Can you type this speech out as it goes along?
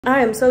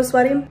I am so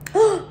sweaty.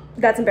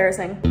 That's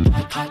embarrassing.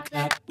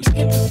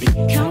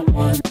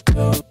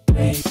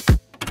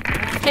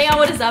 Hey y'all,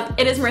 what is up?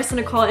 It is Marissa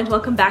Nicole and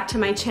welcome back to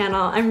my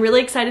channel. I'm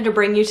really excited to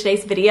bring you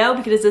today's video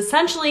because it's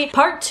essentially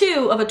part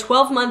 2 of a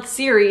 12-month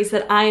series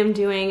that I am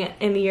doing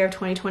in the year of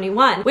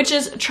 2021, which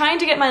is trying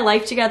to get my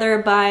life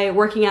together by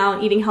working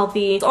out, eating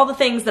healthy. It's all the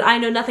things that I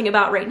know nothing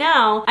about right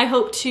now. I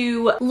hope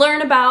to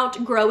learn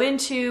about, grow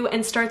into,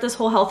 and start this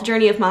whole health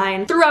journey of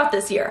mine throughout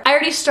this year. I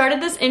already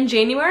started this in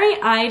January.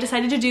 I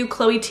decided to do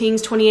Chloe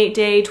Ting's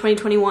 28-day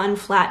 2021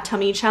 flat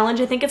tummy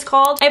challenge, I think it's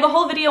called. I have a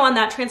whole video on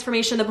that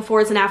transformation, the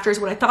befores and afters,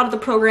 what I thought of the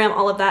program,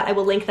 all of that. I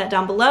will link that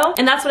down below.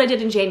 And that's what I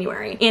did in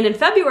January. And in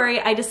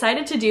February, I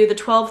decided to do the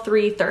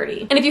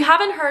 12-3-30. And if you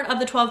haven't heard of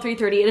the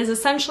 12-3-30, it is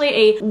essentially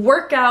a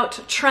workout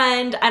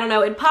trend. I don't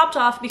know, it popped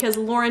off because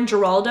Lauren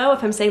Giraldo,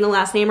 if I'm saying the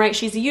last name right,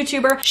 she's a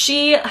YouTuber.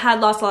 She had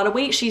lost a lot of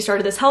weight. She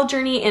started this health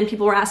journey and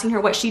people were asking her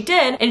what she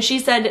did. And she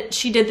said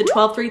she did the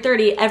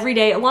 12-3-30 every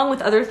day along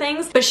with other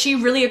things, but she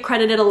really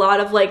accredited a lot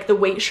of like the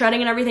weight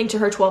shredding and everything to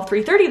her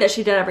 12-3-30 that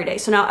she did every day.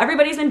 So now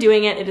everybody's been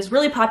doing it. It is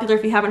really popular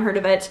if you haven't heard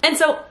of it. And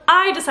so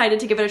I decided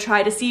to give it a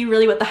try to see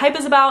really what the hype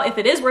is about, if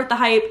it is worth the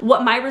hype,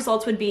 what my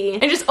results would be,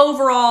 and just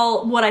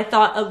overall what I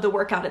thought of the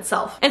workout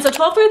itself. And so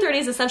 12-3-30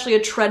 is essentially a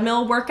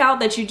treadmill workout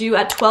that you do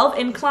at 12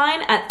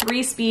 incline at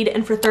 3 speed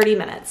and for 30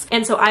 minutes.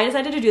 And so I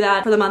decided to do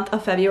that for the month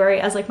of February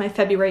as like my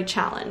February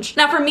challenge.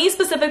 Now for me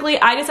specifically,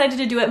 I decided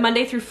to do it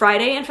Monday through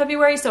Friday in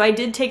February, so I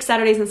did take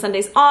Saturdays and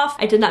Sundays off.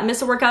 I did not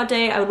miss a workout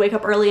day. I would wake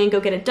up early and go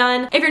get it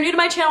done. If you're new to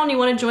my channel and you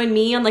want to join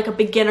me on like a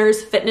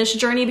beginner's fitness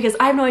journey, because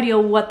I have no idea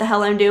what the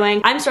hell I'm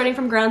doing. I'm starting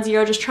from ground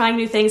zero, just trying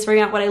new things,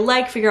 figuring out what I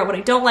like, figure out what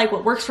I don't like,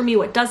 what works for me,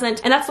 what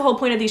doesn't. And that's the whole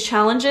point of these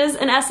challenges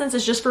in essence,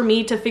 is just for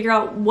me to figure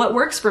out what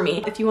works for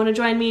me. If you want to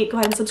join me, go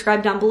ahead and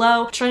subscribe down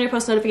below. Turn on your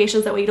post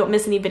notifications, that way you don't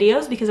miss any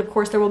videos, because of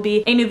course there will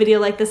be a new video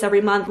like this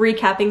every month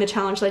recapping the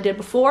challenge that I did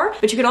before.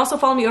 But you can also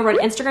follow me over on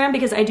Instagram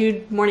because I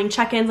do morning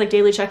check-ins, like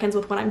daily check-ins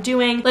with what I'm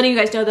doing, letting you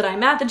guys know that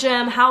I'm at the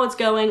gym, how it's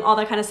going, all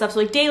that kind of stuff. So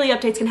like daily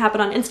updates can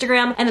happen on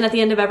Instagram. And then at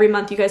the end of every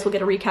month, you guys will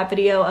get a recap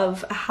video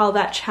of how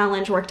that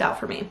challenge worked out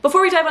for me.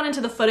 Before we dive on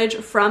into the footage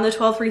from the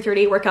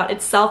 12-3-30 workout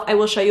itself, I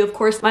will show you, of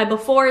course, my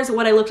befores,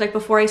 what I looked like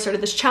before I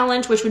started this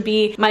challenge, which would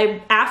be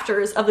my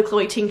afters of the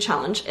Chloe Ting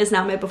challenge is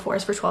now my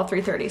befores for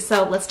 12-3-30.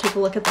 So let's take a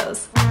look at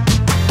those.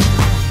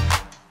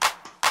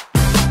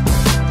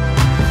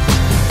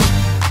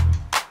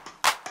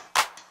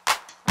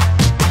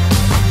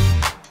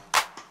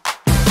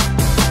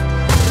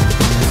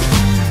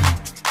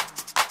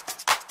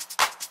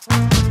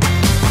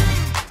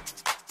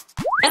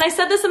 And I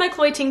said this in my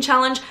Chloe Ting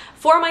challenge,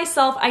 for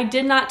myself, I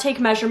did not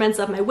take measurements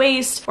of my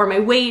waist or my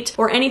weight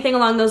or anything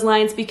along those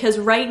lines because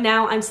right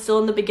now I'm still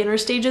in the beginner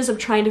stages of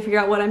trying to figure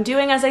out what I'm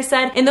doing, as I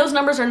said, and those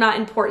numbers are not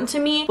important to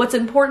me. What's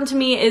important to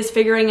me is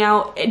figuring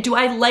out, do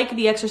I like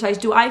the exercise?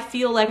 Do I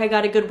feel like I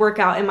got a good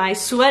workout? Am I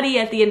sweaty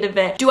at the end of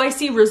it? Do I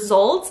see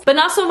results? But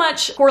not so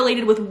much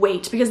correlated with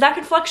weight, because that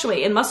can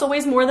fluctuate and muscle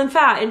weighs more than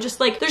fat, and just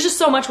like there's just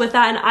so much with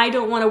that, and I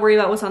don't want to worry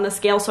about what's on the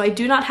scale. So I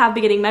do not have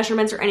beginning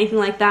measurements or anything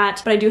like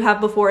that, but I do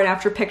have before and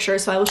after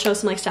pictures. So I will show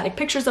some like static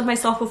pictures of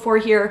myself before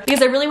here,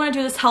 because I really want to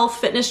do this health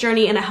fitness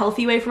journey in a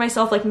healthy way for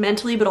myself, like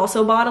mentally but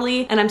also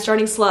bodily. And I'm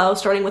starting slow,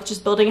 starting with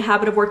just building a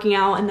habit of working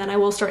out, and then I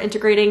will start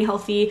integrating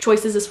healthy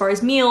choices as far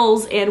as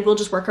meals, and we'll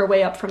just work our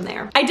way up from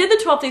there. I did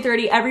the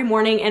 12-3-30 every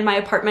morning in my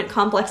apartment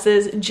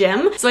complex's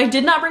gym, so I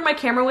did not bring my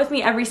camera with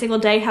me every single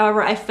day.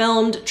 However, I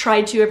filmed,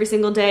 tried to every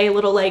single day,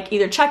 little like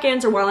either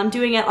check-ins or while I'm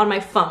doing it on my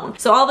phone.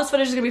 So all this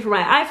footage is gonna be from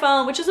my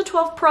iPhone, which is a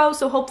 12 Pro,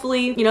 so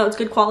hopefully, you know, it's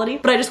good quality.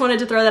 But I just wanted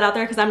to throw that out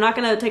there because I'm not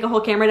gonna take a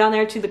whole camera down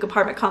there to the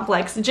apartment complex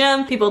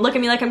gym. People would look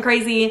at me like I'm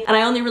crazy, and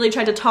I only really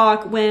tried to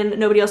talk when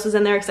nobody else was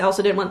in there because I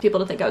also didn't want people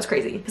to think I was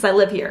crazy because I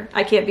live here.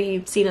 I can't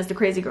be seen as the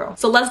crazy girl.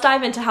 So let's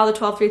dive into how the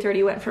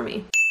 12-3-30 went for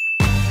me.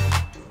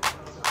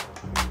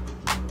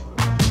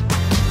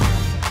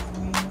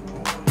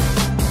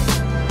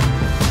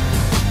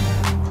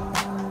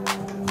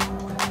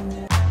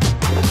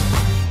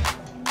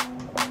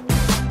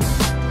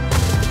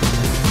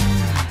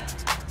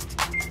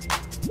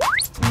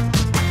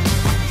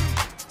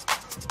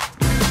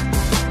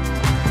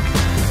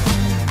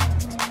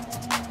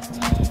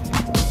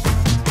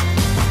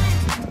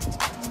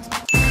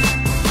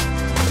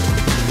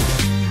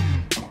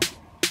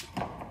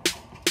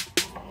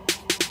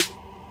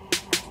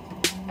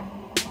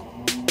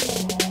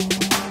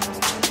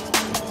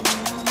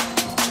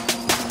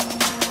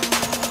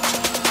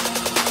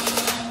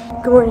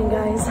 Good morning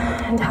guys,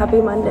 and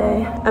happy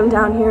Monday. I'm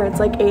down here, it's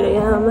like 8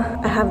 a.m.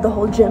 I have the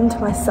whole gym to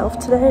myself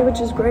today,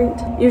 which is great.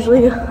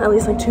 Usually at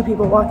least like 2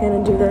 people walk in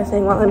and do their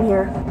thing while I'm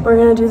here. We're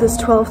gonna do this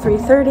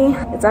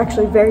 12-3-30. It's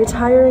actually very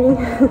tiring.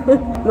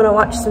 I'm gonna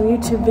watch some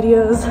YouTube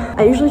videos.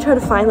 I usually try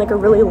to find like a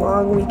really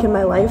long week in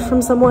my life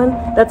from someone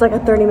that's like a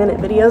 30-minute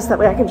video, so that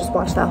way I can just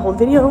watch that whole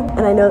video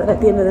and I know that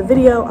at the end of the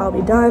video I'll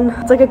be done.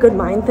 It's like a good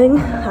mind thing.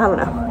 I don't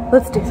know.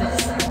 Let's do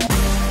this.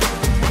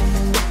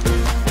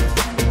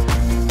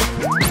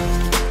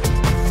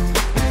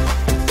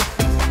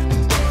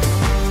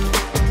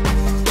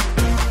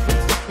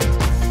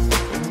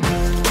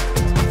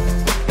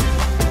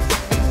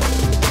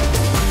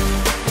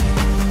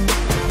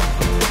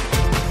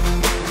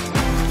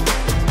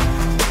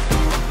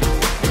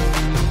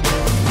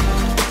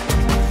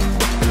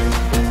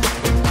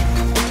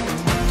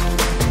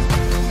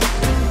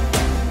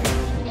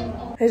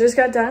 I just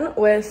got done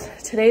with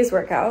today's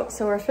workout,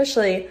 so we're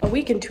officially a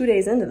week and 2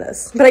 days into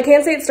this. But I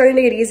can't say it's starting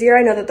to get easier.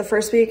 I know that the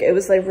first week it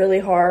was like really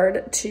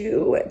hard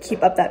to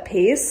keep up that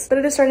pace, but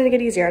it is starting to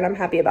get easier and I'm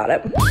happy about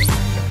it.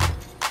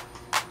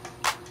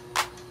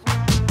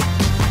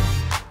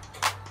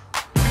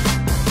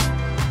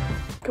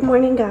 Good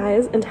morning,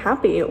 guys, and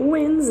happy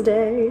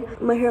Wednesday.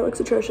 My hair looks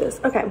atrocious.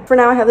 Okay, for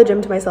now I have the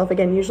gym to myself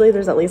again. Usually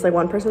there's at least like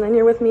one person in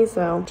here with me,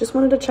 so just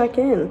wanted to check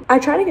in. I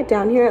try to get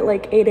down here at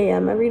like 8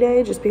 a.m. every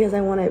day just because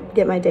I want to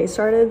get my day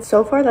started.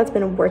 So far that's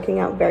been working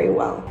out very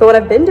well. But what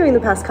I've been doing the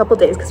past couple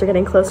days, because we're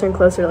getting closer and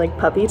closer to like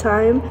puppy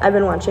time, I've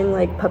been watching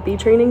like puppy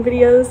training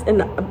videos,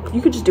 and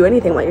you could just do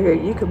anything while you're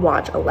here. You could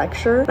watch a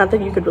lecture. Not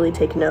that you could really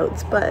take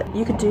notes, but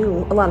you could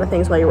do a lot of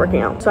things while you're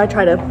working out. So I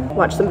try to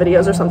watch some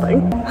videos or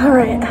something. All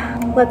right,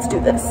 let's do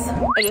this.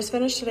 I just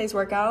finished today's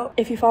workout.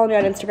 If you follow me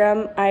on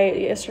Instagram,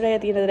 yesterday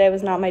at the end of the day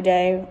was not my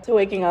day. So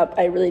waking up,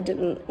 I really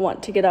didn't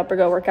want to get up or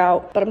go work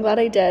out, but I'm glad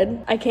I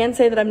did. I can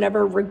say that I've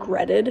never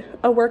regretted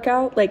a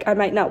workout. Like, I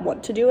might not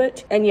want to do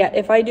it, and yet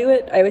if I do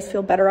it, I always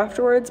feel better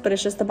afterwards, but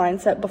it's just the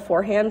mindset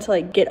beforehand to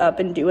like get up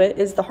and do it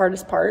is the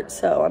hardest part.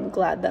 So I'm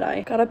glad that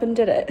I got up and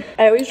did it.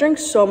 I always drink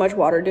so much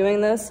water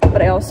doing this,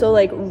 but I also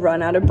like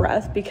run out of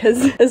breath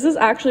because this is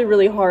actually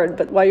really hard.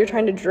 But while you're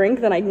trying to drink,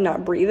 then I'm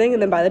not breathing,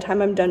 and then by the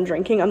time I'm done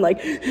drinking, I'm like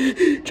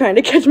trying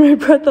to catch my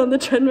breath on the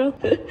treadmill.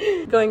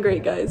 Going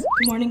great, guys.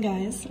 Good morning,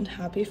 guys, and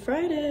happy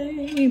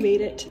Friday. We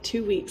made it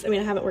 2 weeks. I mean,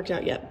 I haven't worked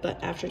out yet,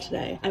 but after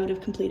today, I would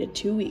have completed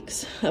 2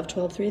 weeks of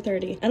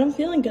 12-3:30, and I'm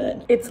feeling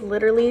good. It's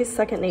literally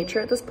second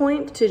nature at this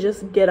point to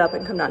just get up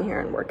and come down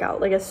here and work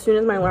out. Like, as soon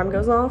as my alarm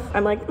goes off,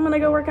 I'm like, I'm gonna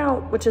go work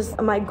out, which is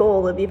my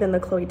goal of even the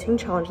Chloe Ting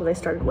challenge that I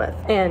started with.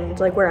 And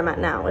like where I'm at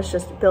now is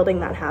just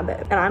building that habit,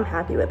 and I'm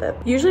happy with it.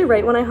 Usually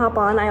right when I hop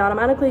on, I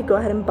automatically go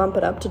ahead and bump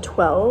it up to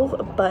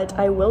 12, but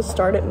I will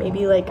start at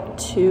maybe like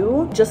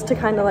 2 just to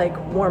kind of like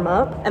warm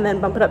up, and then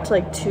bump it up to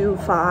like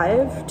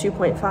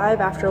 2.5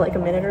 after like a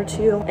minute or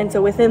two. And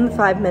so within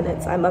 5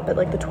 minutes, I'm up at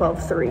like the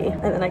 12.3,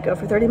 and then I go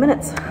for 30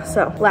 minutes.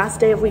 So last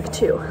day of week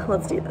 2,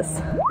 let's do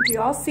this. Do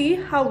y'all see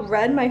how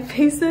red my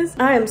face is?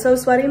 I am so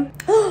sweaty.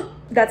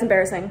 That's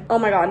embarrassing. Oh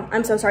my God,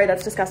 I'm so sorry,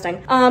 that's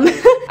disgusting. I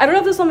don't know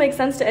if this will make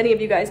sense to any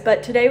of you guys,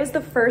 but today was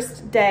the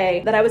first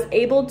day that I was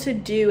able to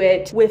do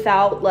it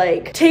without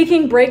like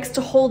taking breaks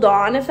to hold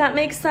on, if that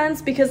makes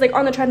sense. Because like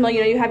on the treadmill, you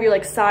know, you have your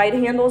like side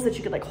handles that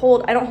you could like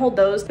hold. I don't hold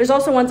those. There's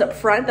also ones up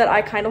front that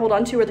I kind of hold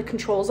on to where the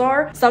controls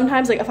are.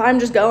 Sometimes like if I'm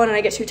just going and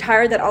I get too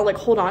tired, then I'll like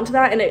hold on to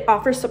that, and it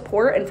offers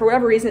support, and for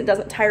whatever reason, it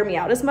doesn't tire me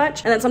out as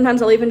much. And then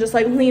sometimes I'll even just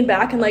like lean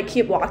back and like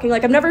keep walking.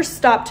 Like, I've never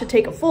stopped to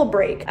take a full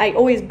break. I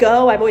always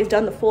go, I've always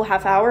done the full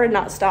half hour and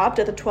not stopped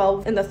at the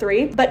 12 and the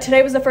 3. But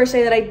today was the first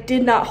day that I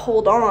did not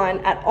hold on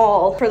at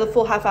all for the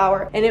full half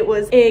hour, and it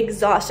was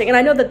exhausting. And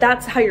I know that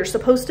that's how you're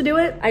supposed to do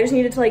it. I just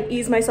needed to like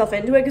ease myself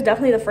into it, because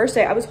definitely the first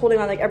day I was holding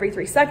on like every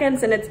 3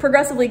 seconds, and it's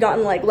progressively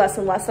gotten like less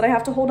and less that I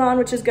have to hold on,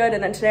 which is good.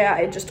 And then today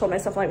I just told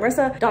myself, like,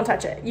 Marissa, don't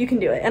touch it. You can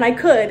do it. And I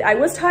could. I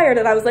was tired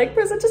and I was like,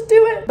 Marissa, just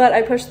do it. But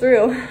I pushed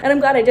through, and I'm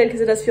glad I did,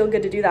 because it does feel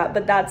good to do that.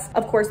 But that's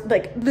of course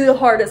like the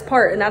hardest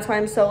part, and that's why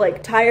I'm so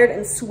like tired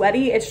and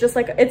sweaty. It's just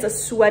like, it's a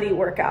sweaty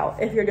workout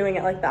if you're doing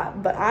it like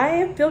that. But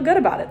I feel good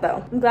about it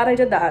though. I'm glad I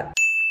did that.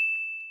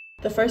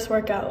 The first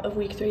workout of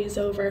week 3 is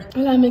over,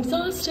 and I'm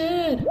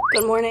exhausted.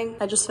 Good morning.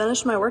 I just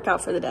finished my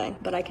workout for the day,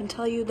 but I can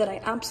tell you that I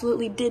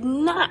absolutely did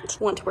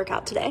not want to work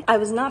out today. I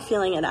was not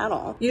feeling it at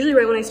all. Usually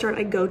right when I start,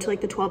 I go to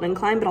like the 12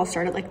 incline, but I'll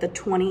start at like the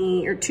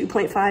 20 or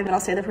 2.5, and I'll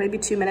stay there for maybe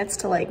 2 minutes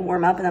to like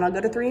warm up, and then I'll go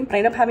to 3. But I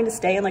end up having to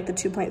stay in like the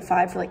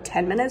 2.5 for like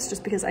 10 minutes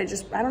just because I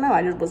don't know,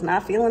 I just was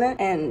not feeling it.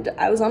 And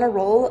I was on a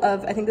roll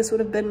of, I think this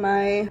would have been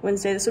my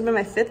Wednesday, this would have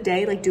been my 5th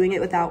day, like doing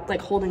it without like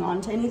holding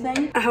on to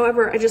anything.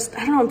 However, I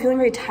don't know, I'm feeling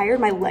very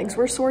tired. My legs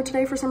were sore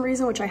today for some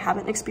reason, which I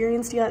haven't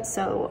experienced yet.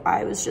 So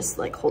I was just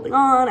like holding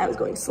on, I was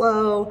going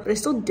slow, but I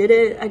still did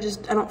it. I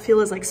don't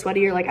feel as like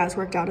sweaty or like as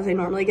worked out as I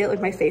normally get.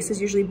 Like, my face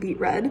is usually beet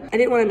red. I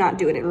didn't want to not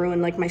do it and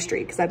ruin like my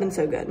streak, because I've been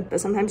so good.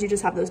 But sometimes you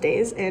just have those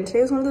days, and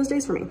today was one of those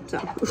days for me, so.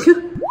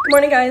 Good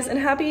morning, guys, and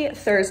happy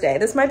Thursday.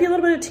 This might be a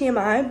little bit of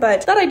TMI,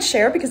 but thought I'd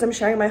share because I'm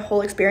sharing my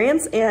whole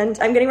experience, and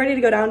I'm getting ready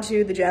to go down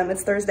to the gym.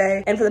 It's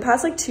Thursday, and for the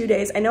past like 2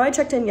 days, I know I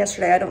checked in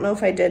yesterday. I don't know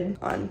if I did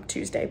on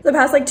Tuesday. For the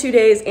past like 2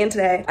 days and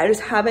today, I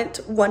just haven't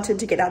wanted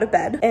to get out of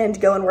bed and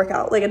go and work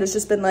out. Like, it has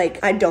just been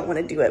like, I don't want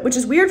to do it, which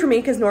is weird for me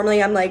because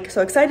normally I'm like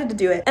so excited to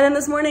do it. And then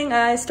this morning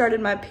I started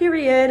my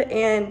period,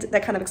 and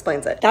that kind of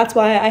explains it. That's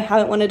why I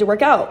haven't wanted to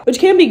work out, which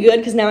can be good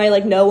because now I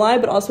like know why,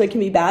 but also it can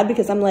be bad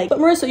because I'm like, but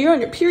Marissa, you're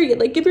on your period.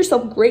 Like, give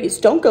yourself grace.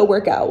 Don't go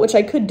work out, which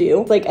I could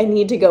do. Like, I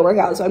need to go work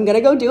out, so I'm gonna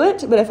go do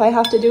it. But if I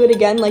have to do it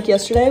again like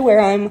yesterday where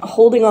I'm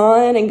holding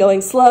on and going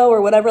slow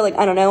or whatever, like,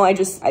 I don't know, I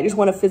just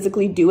want to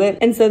physically do it.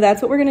 And so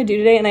that's what we're gonna do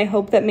today, and I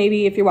hope that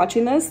maybe if you're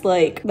watching this,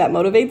 like, that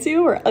motivates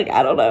you, or like,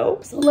 I don't know.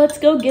 So let's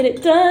go get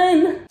it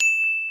done.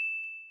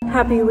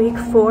 Happy week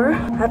 4,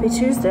 happy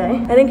Tuesday.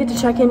 I didn't get to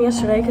check in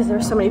yesterday because there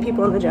were so many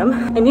people in the gym.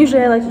 And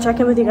usually I like to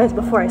check in with you guys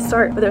before I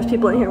start, but there's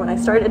people in here when I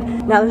started.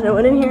 Now there's no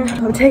one in here.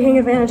 I'm taking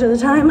advantage of the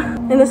time.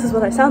 And this is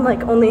what I sound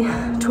like only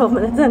 12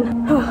 minutes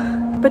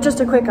in. But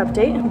just a quick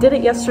update. Did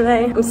it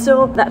yesterday. I'm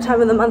still that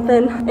time of the month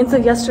in. And so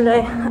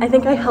yesterday, I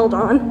think I held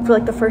on for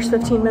like the first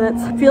 15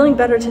 minutes. Feeling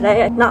better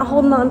today. Not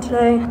holding on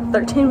today.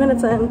 13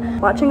 minutes in.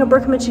 Watching a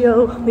Brooke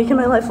Michio Week in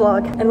My Life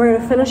vlog. And we're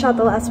gonna finish out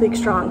the last week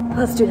strong.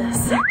 Let's do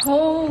this.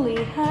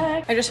 Holy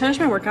heck. I just finished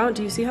my workout.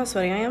 Do you see how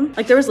sweaty I am?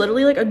 Like there was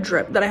literally like a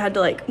drip that I had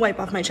to like wipe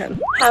off my chin.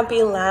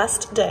 Happy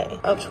last day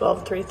of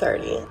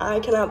 12/3/30. I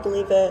cannot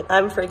believe it.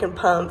 I'm freaking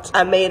pumped.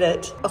 I made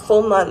it. A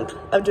full month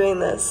of doing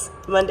this.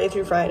 Monday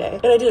through Friday,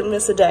 and I didn't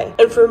miss a day.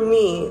 And for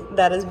me,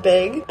 that is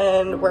big,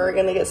 and we're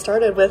gonna get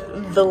started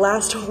with the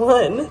last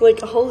one. Like,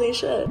 holy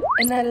shit.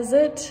 And that is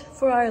it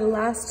for our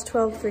last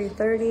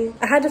 12/3/30.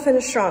 I had to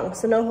finish strong,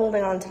 so no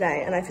holding on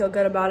today, and I feel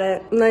good about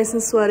it. Nice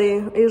and sweaty.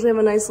 I usually have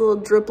a nice little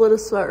driplet of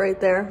sweat right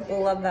there.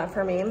 Love that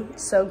for me.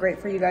 So great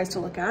for you guys to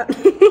look at.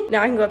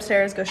 Now I can go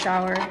upstairs, go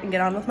shower, and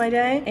get on with my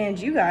day, and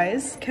you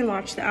guys can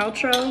watch the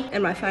outro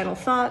and my final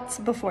thoughts,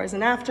 befores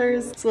and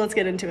afters. So let's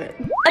get into it.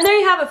 And there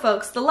you have it,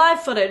 folks. The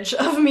live footage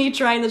of me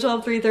trying the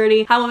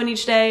 12/3/30, how I went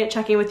each day,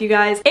 checking with you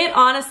guys. It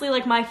honestly,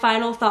 like my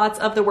final thoughts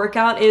of the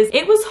workout is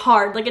it was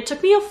hard. Like it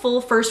took me a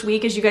full first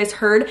week, as you guys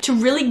heard, to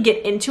really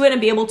get into it and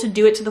be able to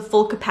do it to the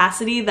full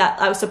capacity that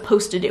I was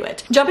supposed to do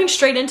it. Jumping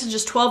straight into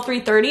just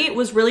 12/3/30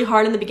 was really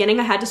hard in the beginning.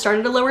 I had to start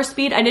at a lower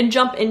speed. I didn't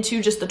jump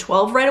into just the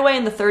 12 right away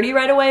and the 30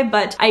 right away,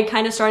 but I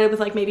kind of started with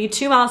like maybe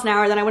 2 miles an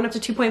hour, then I went up to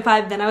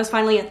 2.5, then I was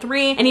finally at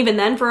 3, and even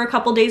then for a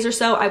couple days or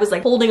so, I was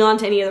like holding on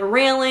to any of the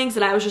railings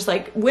and I was just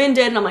like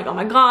winded and I'm like, oh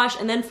my gosh.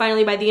 And then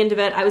finally by the end of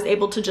it, I was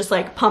able to just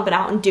like pump it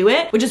out and do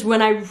it, which is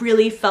when I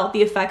really felt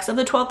the effects of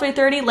the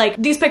 12/3/30. Like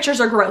these pictures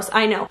are gross,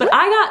 I know, but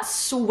I got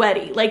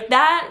sweaty. Like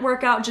that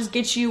workout just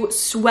gets you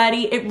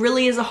sweaty. It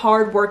really is a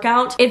hard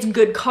workout. It's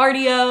good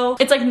cardio.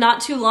 It's like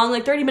not too long,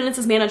 like 30 minutes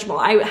is manageable.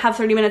 I have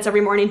 30 minutes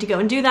every morning to go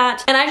and do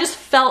that. And I just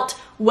felt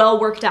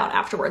well worked out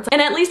afterwards.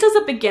 And at least as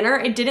a beginner,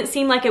 it didn't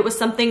seem like it was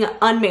something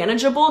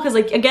unmanageable because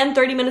like again,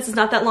 30 minutes is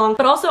not that long,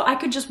 but also I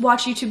could just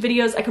watch YouTube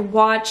videos, I could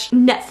watch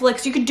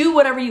Netflix, you could do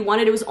whatever you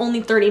wanted. It was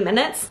only 30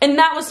 minutes. And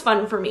that was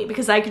fun for me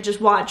because I could just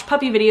watch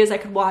puppy videos, I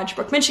could watch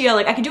Brooke Michio,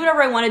 like I could do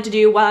whatever I wanted to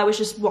do while I was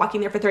just walking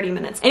there for 30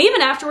 minutes. And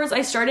even afterwards,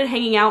 I started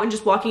hanging out and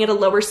just walking at a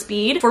lower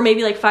speed for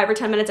maybe like 5 or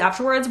 10 minutes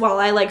afterwards while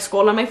I like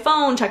scrolled on my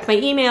phone, checked my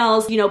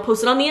emails, you know,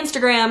 posted on the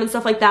Instagram and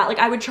stuff like that. Like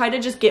I would try to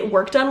just get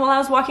work done while I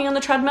was walking on the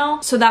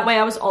treadmill. So that way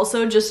I was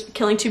also just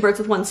killing 2 birds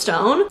with 1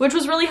 stone, which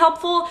was really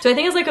helpful. So I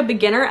think as like a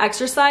beginner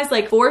exercise,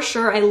 like for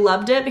sure I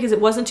loved it because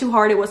it wasn't too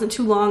hard, it wasn't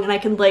too long, and I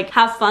could like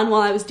have fun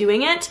while I was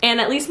doing it.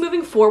 And at least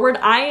moving forward,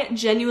 I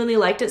genuinely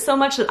liked it so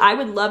much that I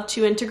would love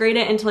to integrate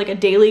it into like a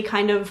daily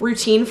kind of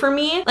routine for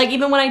me. Like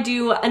even when I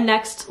do a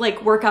next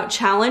like workout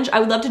challenge, I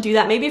would love to do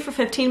that maybe for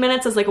 15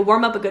 minutes as like a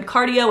warm up, a good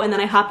cardio, and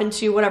then I hop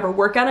into whatever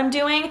workout I'm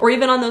doing. Or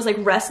even on those like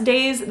rest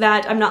days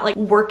that I'm not like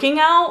working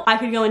out, I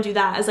could go and do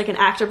that as like an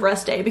active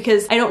rest day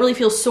because I don't really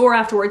feel sore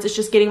afterwards. It's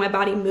just getting my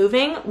body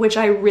moving, which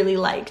I really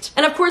liked.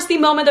 And of course, the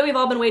moment that we've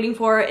all been waiting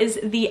for is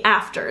the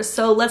afters.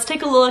 So let's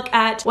take a look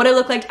at what I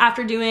look like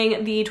after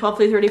doing the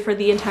 12/3/30 for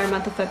the entire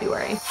month of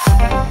February.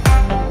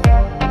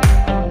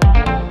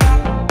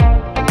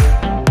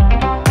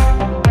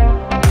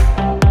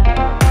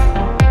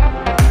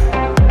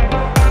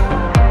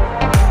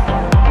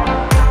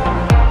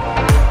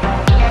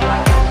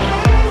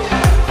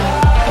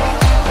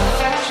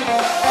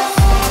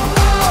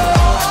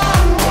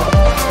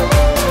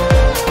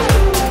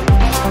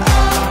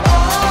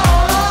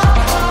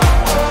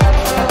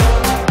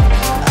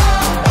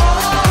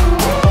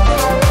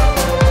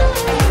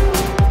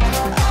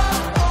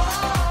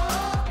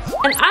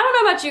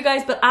 You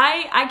guys, but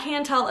I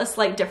can tell a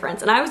slight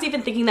difference. And I was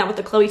even thinking that with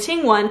the Chloe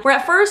Ting one, where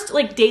at first,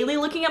 like daily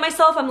looking at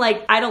myself, I'm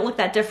like, I don't look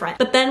that different.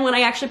 But then when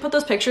I actually put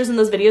those pictures and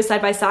those videos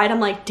side by side, I'm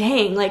like,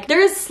 dang, like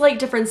there is slight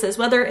differences,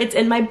 whether it's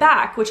in my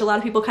back, which a lot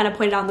of people kind of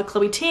pointed out in the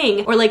Chloe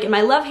Ting, or like in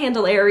my love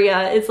handle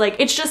area. It's like,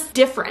 it's just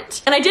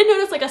different. And I did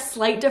notice like a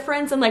slight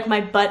difference in like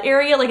my butt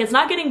area. Like it's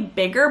not getting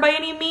bigger by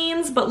any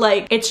means, but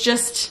like it's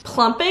just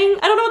plumping.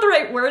 I don't know what the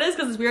right word is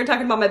because it's weird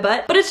talking about my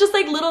butt, but it's just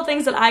like little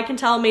things that I can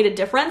tell made a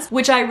difference,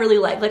 which I really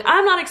like. Like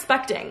I'm not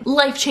expecting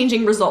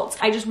life-changing results.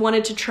 I just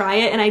wanted to try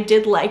it and I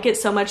did like it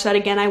so much that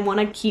again, I want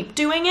to keep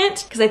doing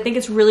it because I think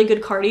it's really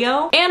good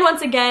cardio. And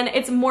once again,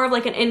 it's more of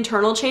like an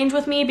internal change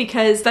with me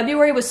because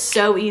February was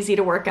so easy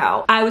to work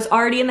out. I was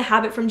already in the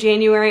habit from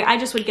January. I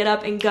just would get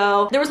up and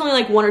go. There was only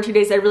like 1 or 2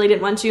 days I really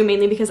didn't want to,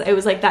 mainly because it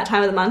was like that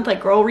time of the month,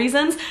 like girl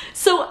reasons.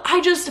 So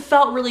I just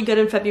felt really good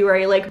in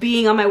February, like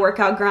being on my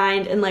workout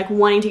grind and like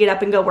wanting to get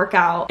up and go work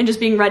out and just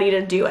being ready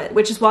to do it,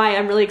 which is why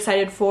I'm really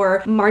excited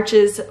for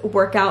March's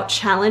workout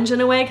challenge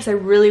in a way because I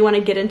really want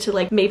to get into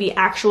like maybe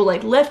actual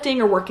like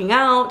lifting or working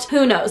out.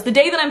 Who knows? The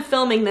day that I'm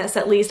filming this,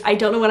 at least, I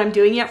don't know what I'm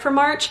doing yet for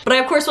March, but I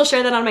of course will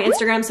share that on my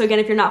Instagram. So again,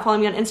 if you're not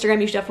following me on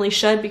Instagram, you definitely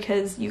should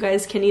because you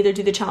guys can either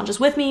do the challenges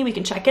with me, we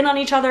can check in on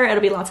each other,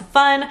 it'll be lots of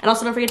fun. And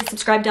also don't forget to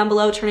subscribe down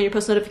below, turn on your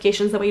post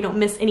notifications, that way you don't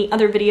miss any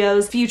other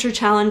videos, future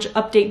challenge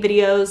update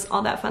videos,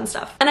 all that fun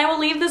stuff. And I will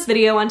leave this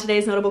video on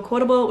today's notable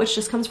quotable, which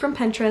just comes from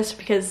Pinterest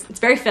because it's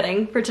very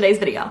fitting for today's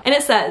video. And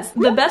it says,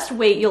 the best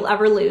weight you'll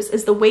ever lose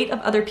is the weight of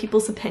other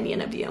people's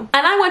opinion of you.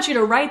 And I want want you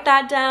to write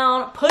that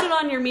down, put it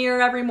on your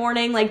mirror every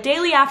morning, like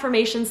daily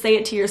affirmations, say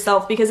it to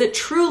yourself, because it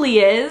truly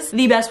is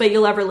the best weight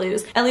you'll ever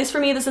lose. At least for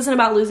me, this isn't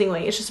about losing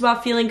weight. It's just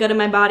about feeling good in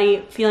my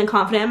body, feeling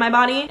confident in my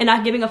body, and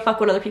not giving a fuck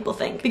what other people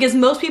think. Because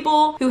most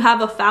people who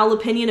have a foul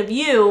opinion of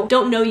you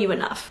don't know you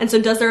enough. And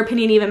so does their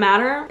opinion even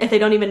matter if they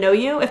don't even know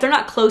you? If they're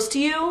not close to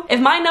you? If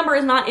my number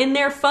is not in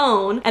their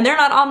phone and they're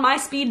not on my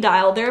speed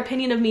dial, their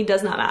opinion of me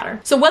does not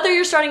matter. So whether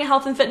you're starting a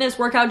health and fitness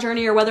workout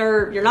journey or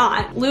whether you're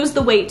not, lose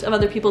the weight of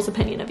other people's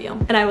opinion of you.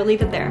 And I would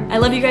leave it there. I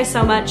love you guys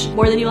so much,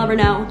 more than you'll ever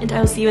know, and I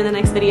will see you in the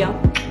next video.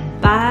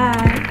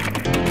 Bye.